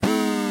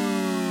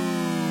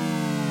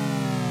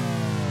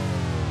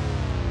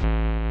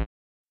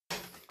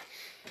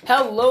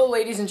Hello,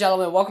 ladies and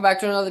gentlemen. Welcome back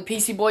to another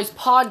PC Boys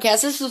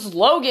podcast. This is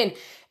Logan,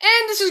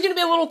 and this is going to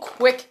be a little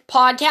quick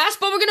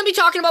podcast, but we're going to be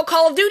talking about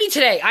Call of Duty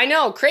today. I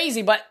know,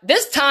 crazy, but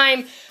this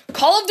time,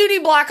 Call of Duty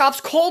Black Ops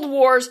Cold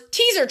War's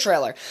teaser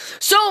trailer.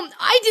 So,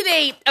 I did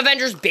a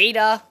Avengers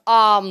beta,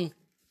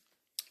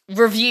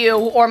 review,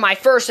 or my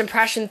first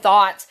impression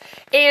thoughts,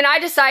 and I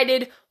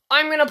decided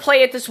I'm going to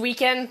play it this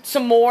weekend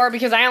some more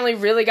because I only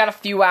really got a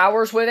few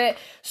hours with it.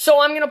 So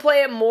I'm going to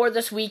play it more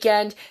this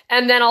weekend,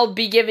 and then I will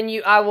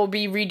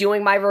be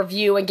redoing my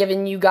review and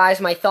giving you guys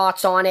my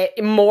thoughts on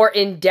it more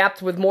in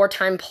depth with more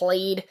time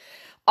played.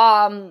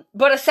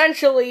 But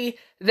essentially,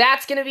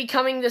 that's going to be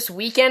coming this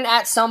weekend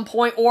at some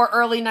point or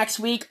early next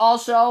week.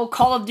 Also,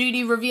 Call of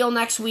Duty reveal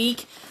next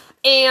week,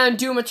 and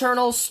Doom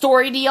Eternal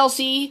story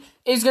DLC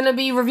is going to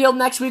be revealed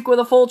next week with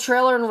a full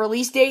trailer and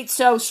release date.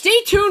 So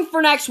stay tuned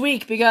for next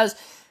week because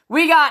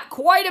we got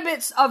quite a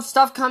bit of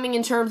stuff coming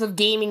in terms of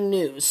gaming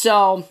news,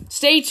 so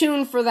stay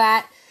tuned for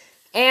that.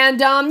 And,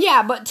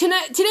 but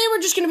today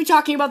we're just going to be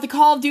talking about the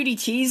Call of Duty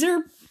teaser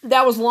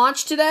that was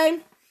launched today.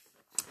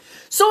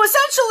 So,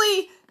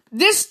 essentially,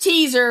 this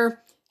teaser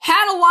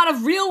had a lot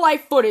of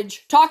real-life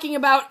footage talking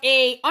about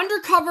a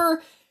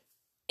undercover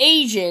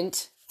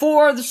agent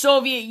for the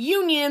Soviet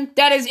Union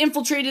that has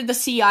infiltrated the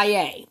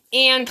CIA,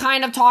 and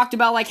kind of talked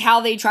about, like, how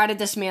they try to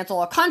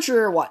dismantle a country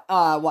or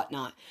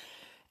whatnot.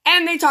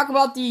 And they talk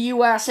about the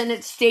U.S., and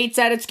it states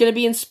that it's going to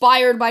be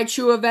inspired by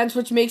true events,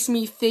 which makes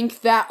me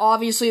think that,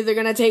 obviously, they're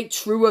going to take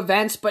true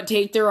events, but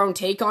take their own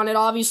take on it,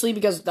 obviously,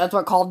 because that's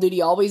what Call of Duty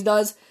always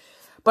does.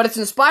 But it's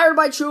inspired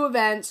by true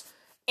events,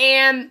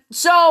 and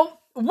so,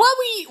 what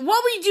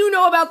we do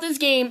know about this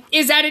game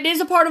is that it is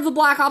a part of the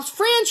Black Ops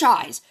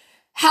franchise.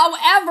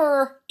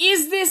 However,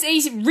 is this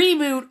a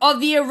reboot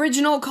of the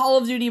original Call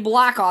of Duty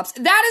Black Ops?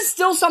 That is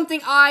still something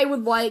I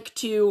would like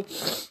to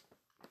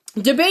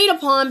debate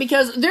upon,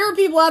 because there are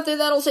people out there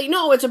that'll say,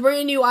 no, it's a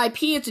brand new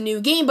IP, it's a new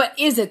game, but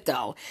is it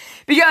though?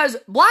 Because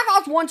Black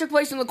Ops 1 took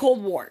place in the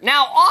Cold War.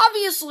 Now,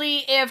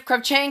 obviously, if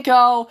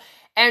Kravchenko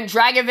and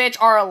Dragovich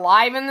are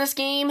alive in this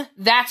game,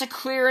 that's a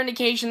clear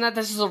indication that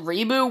this is a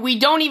reboot. We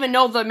don't even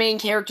know the main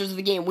characters of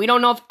the game. We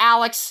don't know if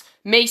Alex,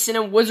 Mason,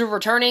 and Woods are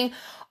returning.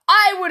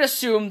 I would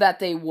assume that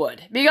they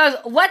would. Because,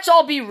 let's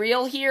all be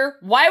real here,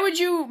 why would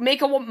you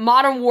make a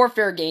Modern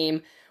Warfare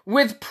game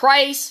with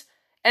Price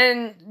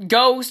and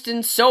Ghost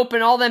and Soap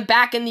and all them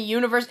back in the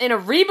universe, in a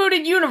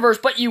rebooted universe,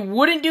 but you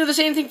wouldn't do the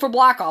same thing for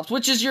Black Ops,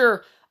 which is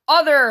your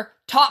other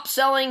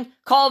top-selling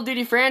Call of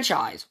Duty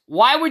franchise?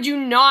 Why would you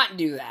not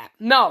do that?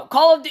 No,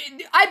 Call of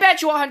Duty, I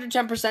bet you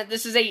 110%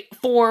 this is a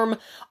form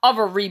of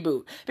a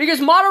reboot. Because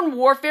Modern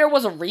Warfare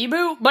was a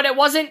reboot, but it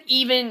wasn't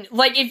even,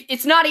 like,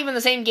 it's not even the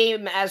same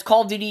game as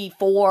Call of Duty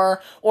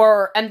 4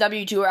 or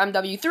MW2 or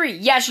MW3.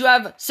 Yes, you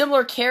have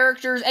similar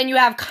characters, and you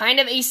have kind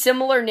of a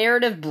similar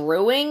narrative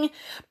brewing,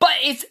 but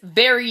it's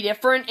very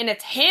different, and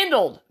it's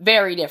handled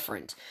very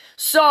different.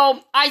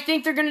 So, I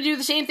think they're going to do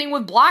the same thing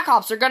with Black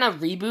Ops. They're going to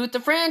reboot the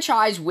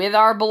franchise with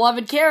our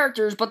beloved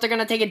characters, but they're going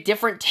to take a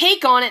different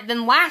take on it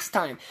than last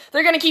time.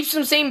 They're going to keep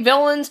some same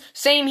villains,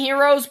 same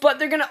heroes, but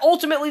they're going to,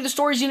 ultimately, the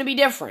story's going to be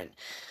different.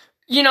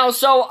 You know,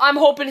 so I'm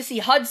hoping to see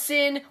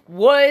Hudson,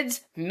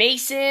 Woods,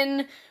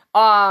 Mason,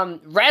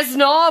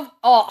 Reznov.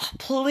 Oh,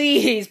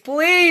 please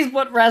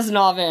put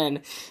Reznov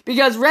in.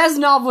 Because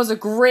Reznov was a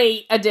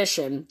great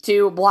addition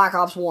to Black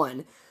Ops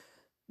 1.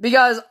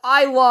 Because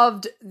I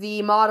loved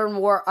the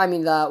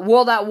the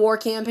World at War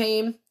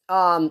campaign.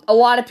 A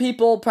lot of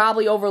people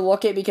probably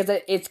overlook it because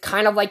it's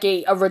kind of like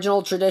a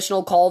original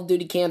traditional Call of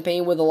Duty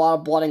campaign with a lot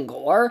of blood and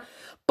gore.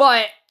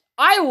 But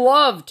I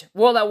loved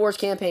World at War's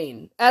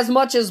campaign as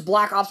much as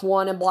Black Ops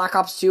 1 and Black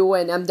Ops 2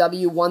 and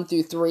MW 1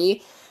 through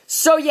 3.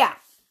 So yeah,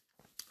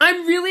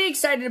 I'm really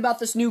excited about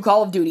this new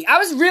Call of Duty. I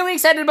was really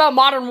excited about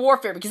Modern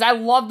Warfare because I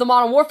love the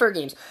Modern Warfare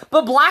games.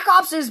 But Black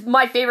Ops is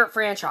my favorite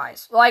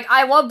franchise. Like,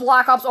 I love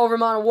Black Ops over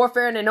Modern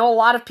Warfare, and I know a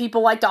lot of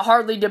people like to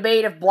hardly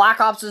debate if Black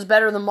Ops is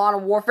better than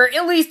Modern Warfare,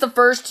 at least the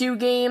first two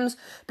games,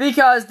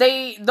 because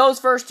those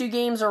first two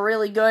games are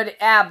really good.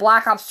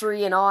 Black Ops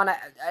 3 and on,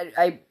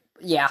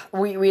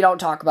 we don't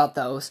talk about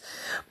those.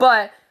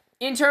 But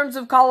in terms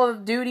of Call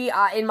of Duty,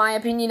 in my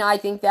opinion, I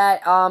think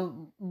that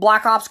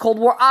Black Ops Cold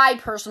War, I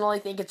personally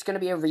think it's going to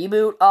be a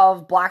reboot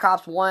of Black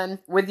Ops 1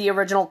 with the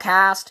original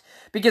cast,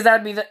 because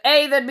that'd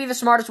be the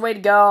smartest way to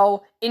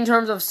go in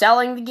terms of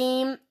selling the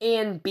game,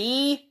 and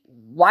B,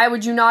 why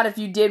would you not if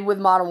you did with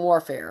Modern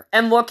Warfare,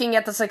 and looking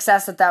at the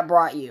success that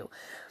brought you.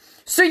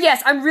 So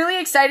yes, I'm really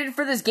excited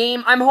for this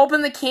game. I'm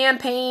hoping the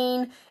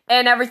campaign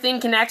and everything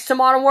connects to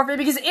Modern Warfare,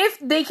 because if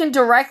they can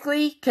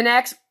directly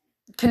connect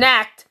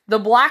the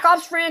Black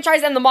Ops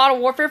franchise and the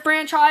Modern Warfare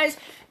franchise,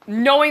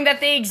 knowing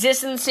that they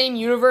exist in the same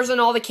universe and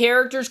all the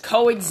characters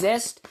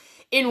coexist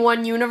in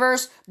one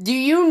universe, do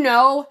you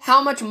know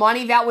how much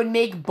money that would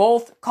make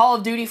both Call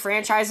of Duty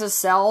franchises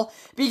sell?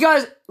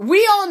 Because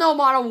we all know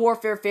Modern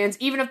Warfare fans,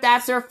 even if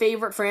that's their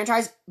favorite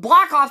franchise,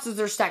 Black Ops is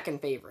their second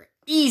favorite.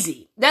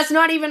 Easy. That's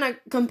not even a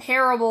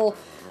comparable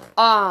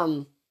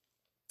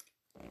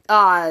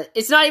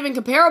it's not even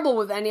comparable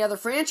with any other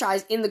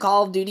franchise in the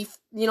Call of Duty,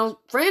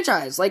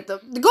 franchise. Like,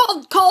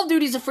 the Call of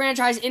Duty is a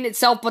franchise in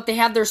itself, but they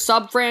have their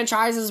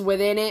sub-franchises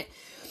within it.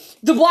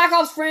 The Black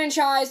Ops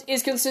franchise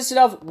is consisted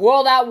of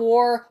World at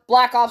War,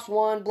 Black Ops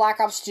 1, Black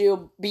Ops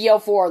 2,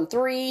 BO4 and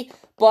 3,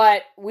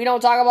 but we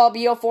don't talk about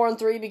BO4 and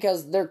 3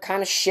 because they're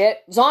kind of shit.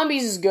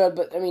 Zombies is good,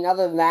 but,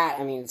 other than that,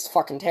 it's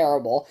fucking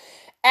terrible.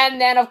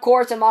 And then, of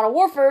course, in Modern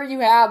Warfare,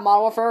 you have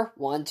Modern Warfare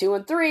 1, 2,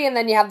 and 3, and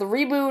then you have the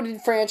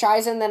rebooted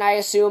franchise, and then I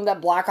assume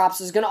that Black Ops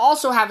is going to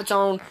also have its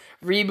own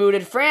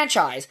rebooted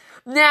franchise.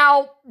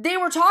 Now, they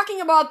were talking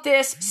about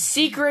this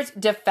secret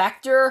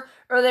defector,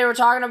 or they were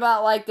talking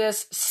about,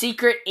 this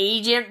secret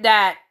agent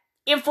that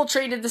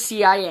infiltrated the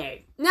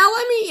CIA. Now,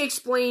 let me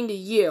explain to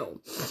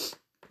you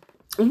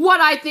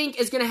what I think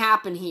is going to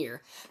happen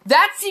here.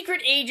 That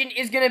secret agent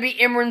is going to be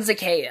Imran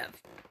Zakhaev.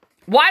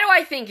 Why do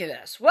I think of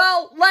this?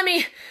 Well, let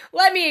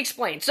me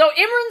explain. So,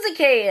 Imran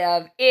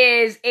Zakhaev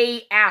is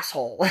a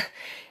asshole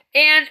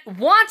and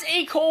wants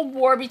a Cold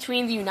War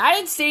between the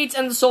United States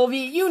and the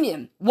Soviet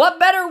Union. What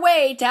better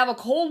way to have a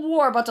Cold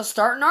War but to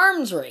start an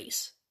arms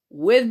race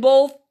with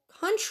both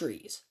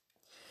countries?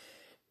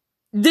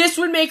 This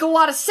would make a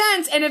lot of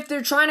sense, and if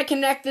they're trying to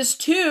connect this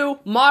to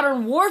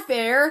Modern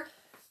Warfare,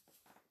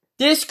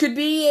 this could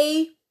be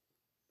a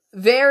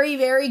very,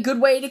 very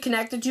good way to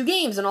connect the two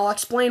games, and I'll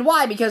explain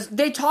why, because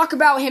they talk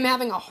about him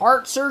having a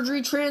heart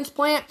surgery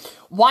transplant.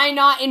 Why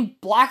not in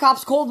Black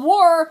Ops Cold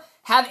War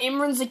have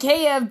Imran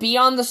Zakhaev be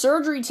on the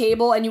surgery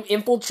table and you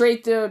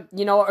infiltrate the,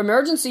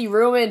 emergency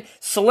room and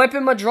slip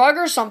him a drug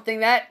or something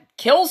that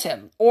kills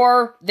him,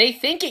 or they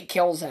think it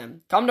kills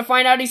him. Come to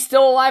find out he's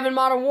still alive in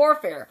Modern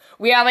Warfare.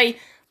 We have a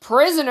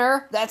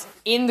prisoner that's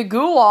in the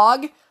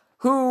gulag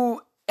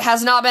who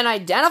has not been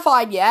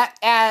identified yet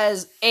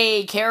as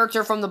a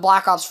character from the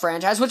Black Ops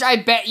franchise, which I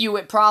bet you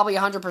it probably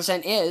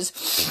 100%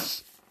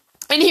 is.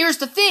 And here's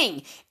the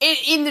thing.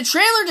 In the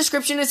trailer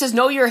description, it says,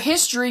 know your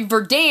history,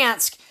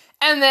 Verdansk,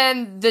 and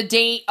then the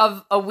date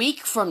of a week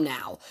from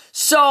now.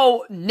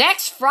 So,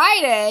 next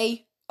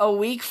Friday, a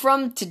week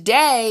from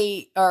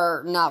today,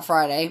 or not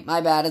Friday,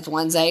 my bad, it's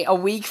Wednesday. A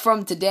week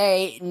from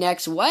today,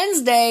 next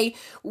Wednesday,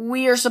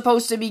 we are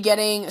supposed to be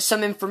getting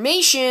some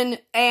information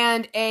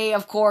and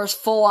of course,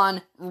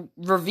 full-on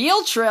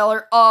reveal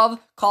trailer of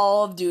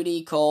Call of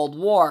Duty Cold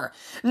War.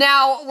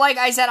 Now, like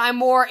I said, I'm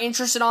more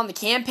interested on the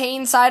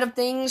campaign side of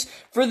things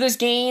for this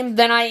game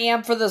than I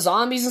am for the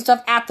zombies and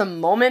stuff at the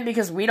moment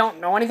because we don't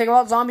know anything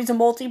about zombies and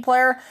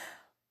multiplayer.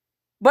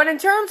 But in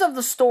terms of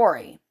the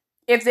story,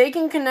 if they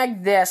can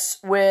connect this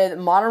with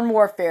Modern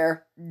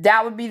Warfare,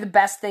 that would be the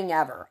best thing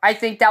ever. I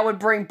think that would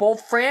bring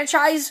both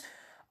franchise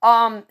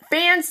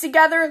fans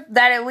together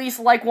that at least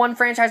like one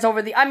franchise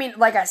over the...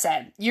 like I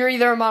said, you're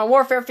either a Modern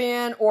Warfare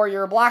fan or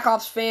you're a Black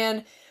Ops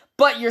fan,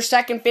 but your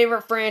second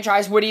favorite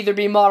franchise would either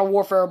be Modern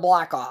Warfare or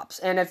Black Ops.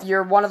 And if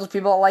you're one of those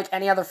people that like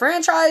any other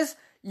franchise,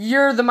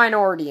 you're the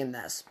minority in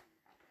this.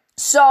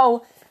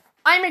 So,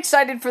 I'm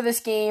excited for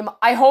this game.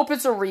 I hope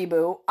it's a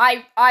reboot.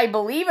 I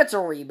believe it's a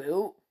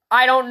reboot.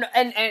 I don't know,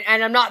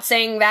 and I'm not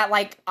saying that,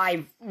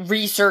 I've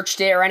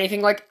researched it or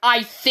anything,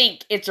 I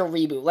think it's a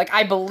reboot.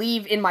 I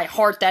believe in my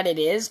heart that it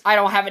is. I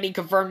don't have any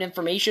confirmed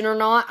information or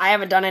not. I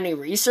haven't done any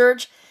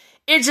research.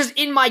 It's just,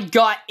 in my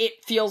gut,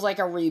 it feels like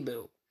a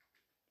reboot.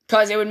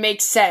 Because it would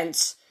make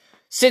sense,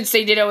 since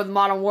they did it with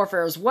Modern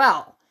Warfare as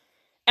well.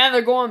 And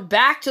they're going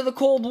back to the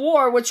Cold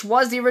War, which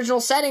was the original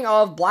setting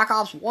of Black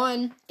Ops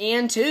 1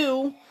 and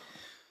 2.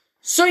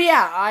 So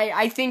yeah,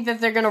 I think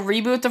that they're going to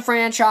reboot the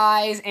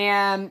franchise,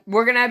 and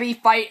we're going to be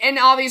fighting, and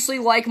obviously,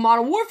 like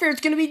Modern Warfare, it's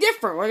going to be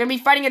different. We're going to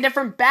be fighting a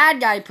different bad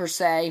guy, per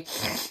se,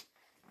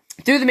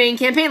 through the main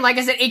campaign. Like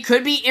I said, it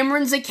could be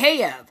Imran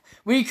Zakhaev.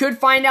 We could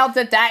find out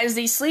that that is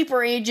the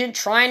sleeper agent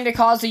trying to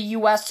cause the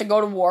U.S. to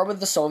go to war with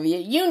the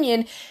Soviet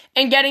Union,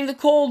 and getting the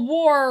Cold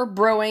War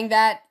brewing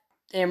that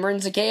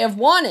Imran Zakhaev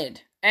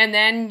wanted. And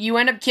then you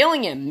end up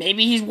killing him.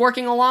 Maybe he's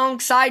working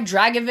alongside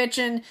Dragovich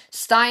and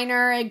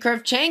Steiner and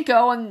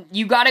Kravchenko, and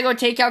you gotta go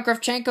take out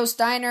Kravchenko,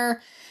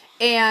 Steiner,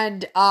 and,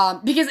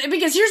 because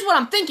here's what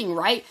I'm thinking,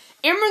 right?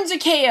 Imran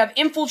Zakhaev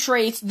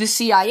infiltrates the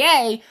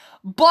CIA,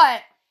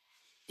 but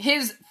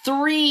his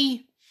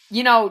three,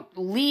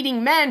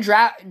 leading men,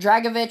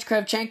 Dragovich,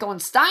 Kravchenko,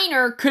 and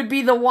Steiner, could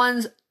be the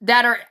ones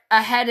that are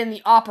ahead in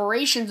the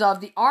operations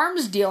of the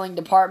arms dealing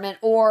department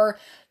or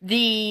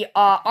the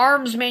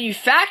arms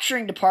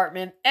manufacturing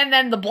department, and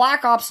then the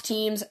Black Ops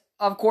teams,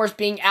 of course,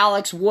 being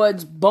Alex,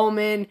 Woods,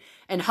 Bowman,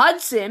 and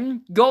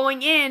Hudson,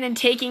 going in and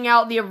taking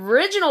out the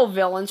original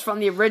villains from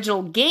the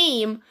original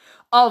game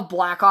of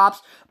Black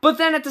Ops, but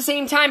then at the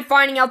same time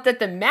finding out that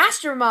the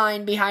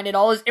mastermind behind it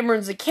all is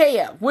Imran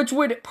Zakhaev, which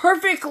would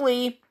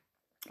perfectly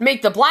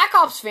make the Black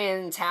Ops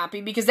fans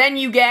happy, because then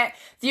you get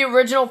the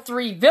original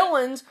three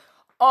villains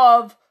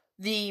of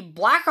the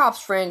Black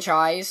Ops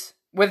franchise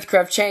with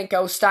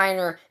Kravchenko,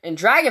 Steiner, and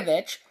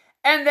Dragovich,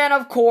 and then,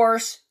 of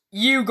course,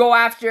 you go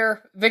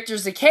after Imran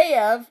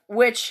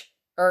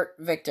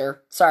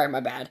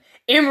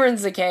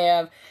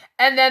Zakhaev,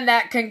 and then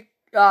that can,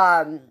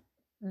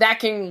 that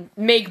can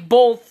make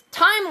both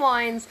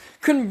timelines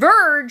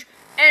converge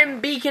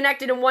and be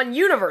connected in one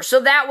universe. So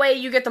that way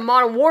you get the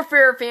Modern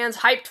Warfare fans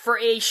hyped for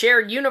a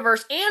shared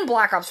universe and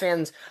Black Ops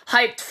fans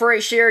hyped for a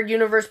shared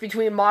universe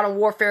between Modern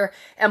Warfare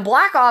and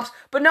Black Ops.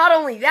 But not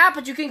only that,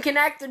 but you can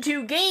connect the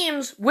two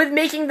games with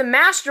making the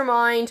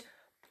mastermind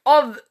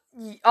of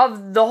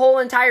the whole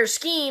entire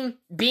scheme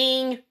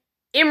being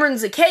Imran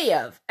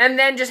Zakhaev, and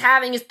then just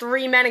having his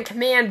 3 men in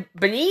command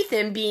beneath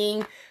him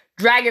being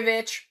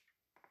Dragovich,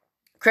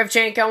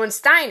 Kravchenko, and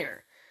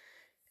Steiner.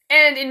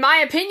 And in my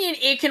opinion,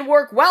 it can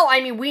work well. I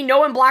mean, we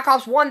know in Black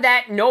Ops 1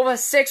 that Nova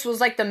 6 was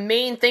like the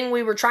main thing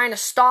we were trying to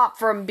stop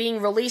from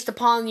being released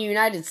upon the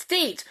United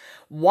States.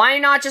 Why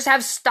not just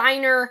have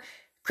Steiner,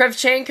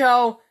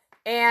 Kravchenko,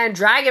 and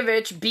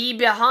Dragovich be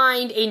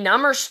behind a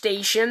number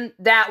station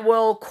that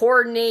will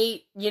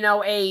coordinate,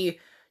 a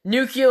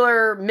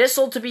nuclear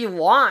missile to be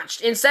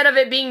launched? Instead of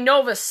it being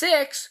Nova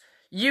 6,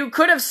 you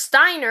could have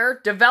Steiner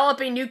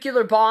develop a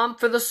nuclear bomb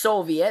for the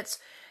Soviets,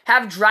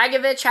 have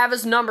Dragovich have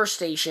his number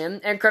station,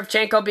 and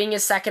Kravchenko being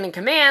his second in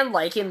command,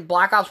 like in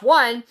Black Ops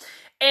 1.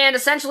 And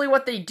essentially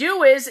what they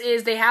do is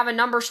they have a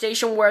number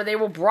station where they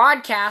will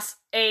broadcast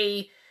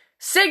a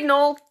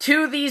signal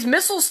to these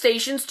missile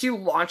stations to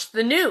launch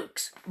the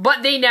nukes.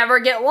 But they never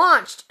get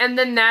launched. And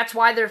then that's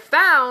why they're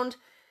found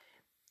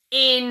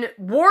in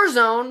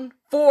Warzone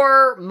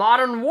for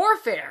Modern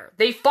Warfare.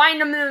 They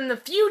find them in the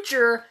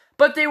future,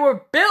 but they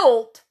were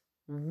built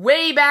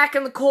way back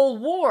in the Cold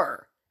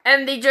War.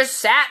 And they just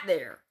sat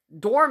there,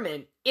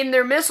 dormant, in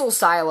their missile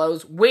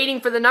silos,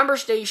 waiting for the number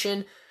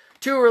station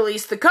to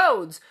release the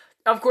codes.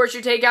 Of course,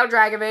 you take out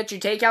Dragovich, you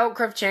take out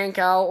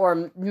Kravchenko,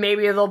 or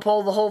maybe they'll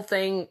pull the whole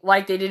thing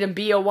like they did in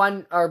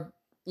BO1,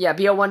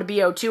 BO1 to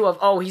BO2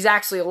 of, he's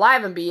actually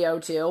alive in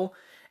BO2,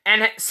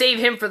 and save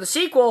him for the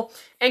sequel,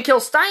 and kill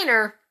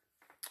Steiner.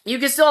 You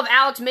can still have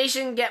Alex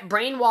Mason get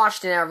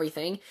brainwashed and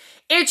everything.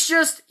 It's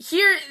just,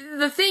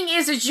 the thing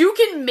is you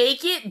can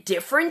make it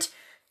different,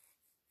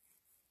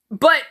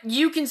 but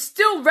you can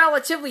still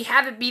relatively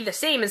have it be the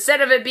same.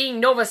 Instead of it being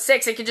Nova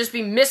 6, it could just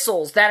be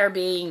missiles that are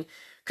being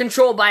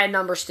controlled by a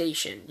number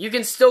station. You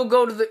can still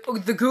go to the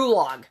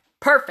Gulag.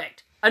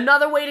 Perfect.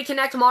 Another way to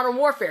connect Modern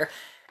Warfare.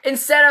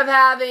 Instead of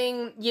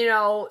having,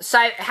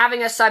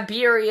 having a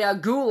Siberia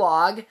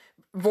Gulag,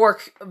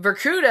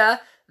 Vorkuta,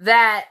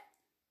 that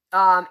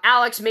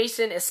Alex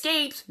Mason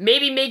escapes,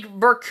 maybe make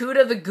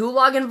Vorkuta the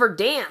Gulag in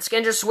Verdansk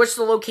and just switch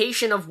the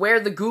location of where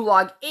the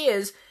Gulag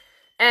is,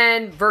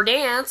 and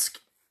Verdansk,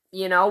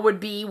 would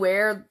be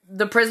where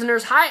the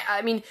prisoners hide.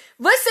 I mean,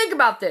 let's think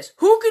about this.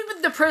 Who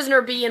could the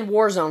prisoner be in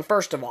Warzone,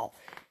 first of all?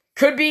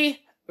 Could be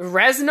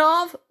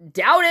Reznov?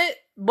 Doubt it,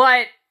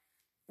 but,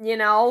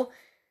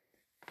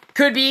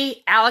 could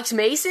be Alex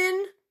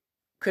Mason?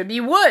 Could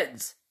be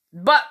Woods.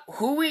 But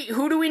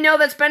who do we know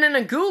that's been in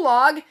a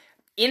gulag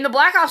in the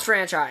Black Ops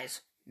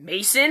franchise?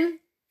 Mason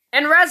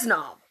and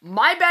Reznov.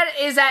 My bet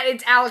is that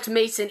it's Alex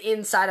Mason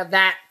inside of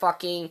that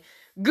fucking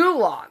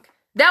gulag.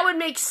 That would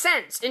make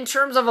sense in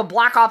terms of a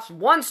Black Ops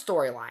 1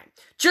 storyline.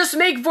 Just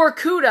make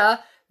Vorkuta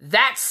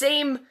that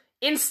same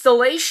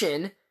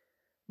installation,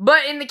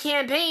 but in the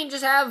campaign,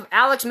 just have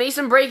Alex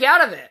Mason break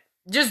out of it.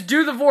 Just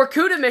do the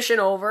Vorkuta mission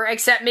over,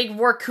 except make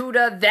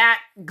Vorkuta that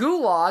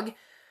gulag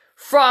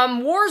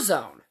from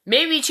Warzone.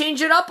 Maybe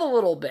change it up a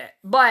little bit,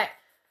 but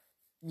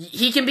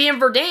he can be in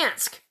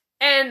Verdansk.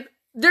 And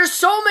there's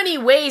so many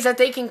ways that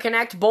they can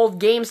connect both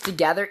games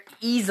together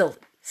easily,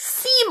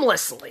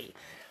 seamlessly.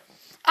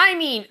 I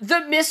mean,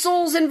 the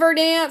missiles in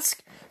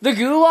Verdansk, the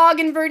Gulag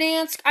in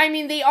Verdansk,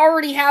 they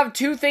already have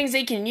two things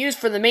they can use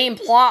for the main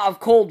plot of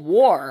Cold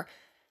War.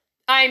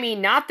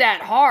 Not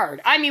that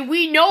hard.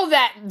 We know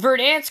that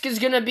Verdansk is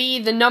gonna be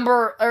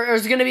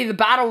is gonna be the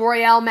Battle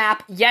Royale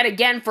map yet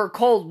again for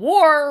Cold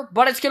War,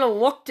 but it's gonna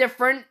look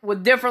different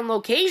with different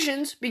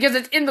locations because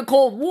it's in the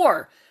Cold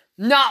War,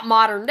 not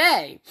modern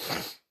day.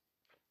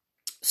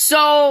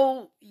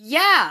 So,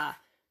 yeah,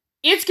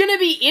 it's gonna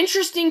be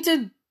interesting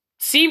to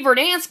see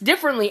Verdansk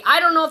differently.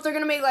 I don't know if they're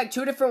going to make like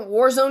two different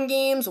Warzone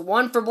games,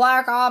 one for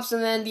Black Ops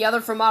and then the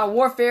other for Modern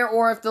Warfare,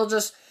 or if they'll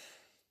just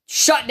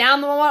shut down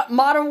the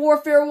Modern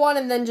Warfare one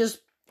and then just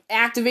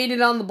activate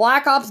it on the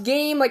Black Ops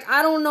game.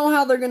 I don't know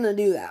how they're going to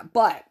do that.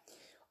 But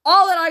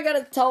all that I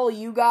got to tell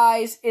you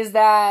guys is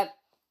that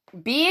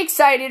be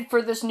excited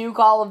for this new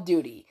Call of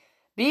Duty.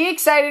 Be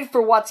excited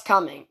for what's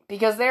coming,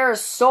 because there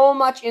is so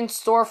much in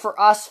store for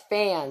us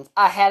fans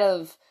ahead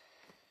of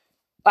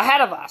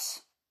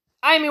us.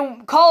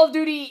 Call of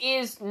Duty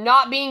is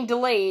not being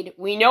delayed.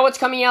 We know it's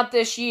coming out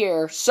this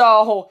year,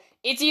 so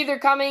it's either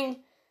coming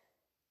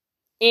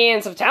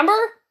in September.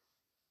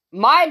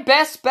 My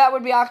best bet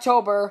would be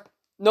October,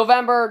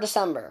 November, or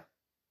December.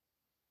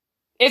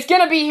 It's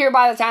going to be here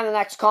by the time the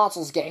next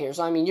consoles get here,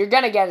 so you're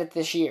going to get it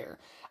this year.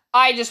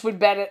 I just would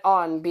bet it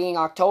on being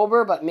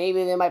October, but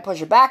maybe they might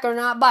push it back or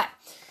not. But,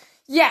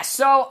 yes,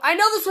 so I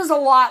know this was a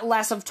lot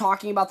less of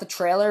talking about the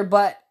trailer,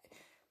 but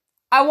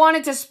I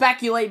wanted to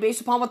speculate,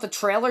 based upon what the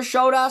trailer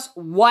showed us,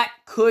 what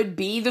could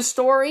be the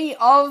story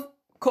of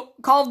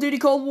Call of Duty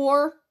Cold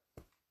War.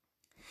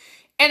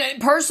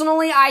 And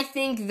personally, I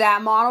think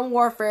that Modern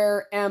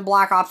Warfare and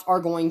Black Ops are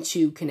going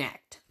to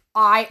connect.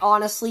 I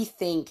honestly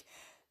think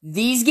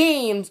these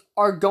games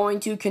are going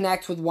to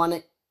connect with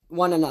one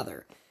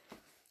another.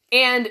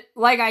 And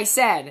like I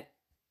said,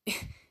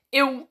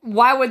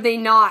 why would they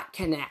not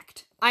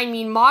connect? I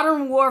mean,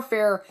 Modern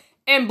Warfare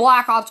and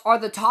Black Ops are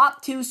the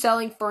top 2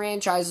 selling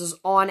franchises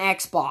on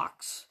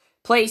Xbox,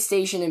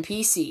 PlayStation, and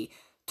PC.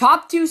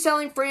 Top 2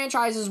 selling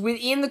franchises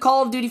within the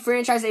Call of Duty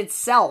franchise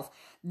itself.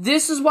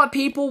 This is what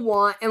people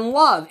want and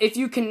love. If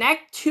you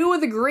connect 2 of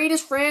the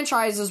greatest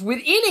franchises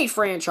within a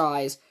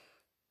franchise,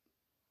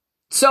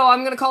 so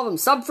I'm going to call them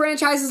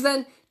sub-franchises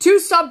then, 2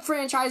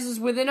 sub-franchises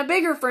within a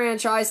bigger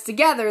franchise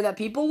together that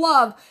people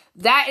love,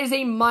 that is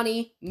a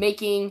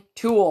money-making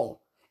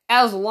tool.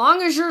 As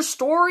long as your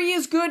story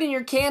is good and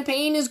your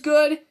campaign is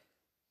good,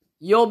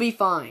 you'll be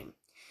fine.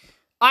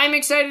 I'm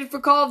excited for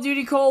Call of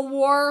Duty Cold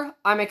War.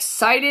 I'm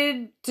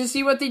excited to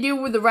see what they do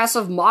with the rest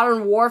of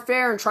Modern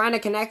Warfare and trying to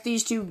connect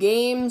these 2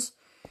 games.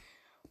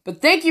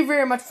 But thank you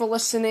very much for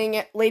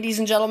listening, ladies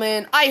and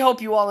gentlemen. I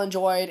hope you all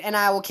enjoyed, and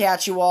I will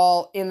catch you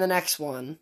all in the next one.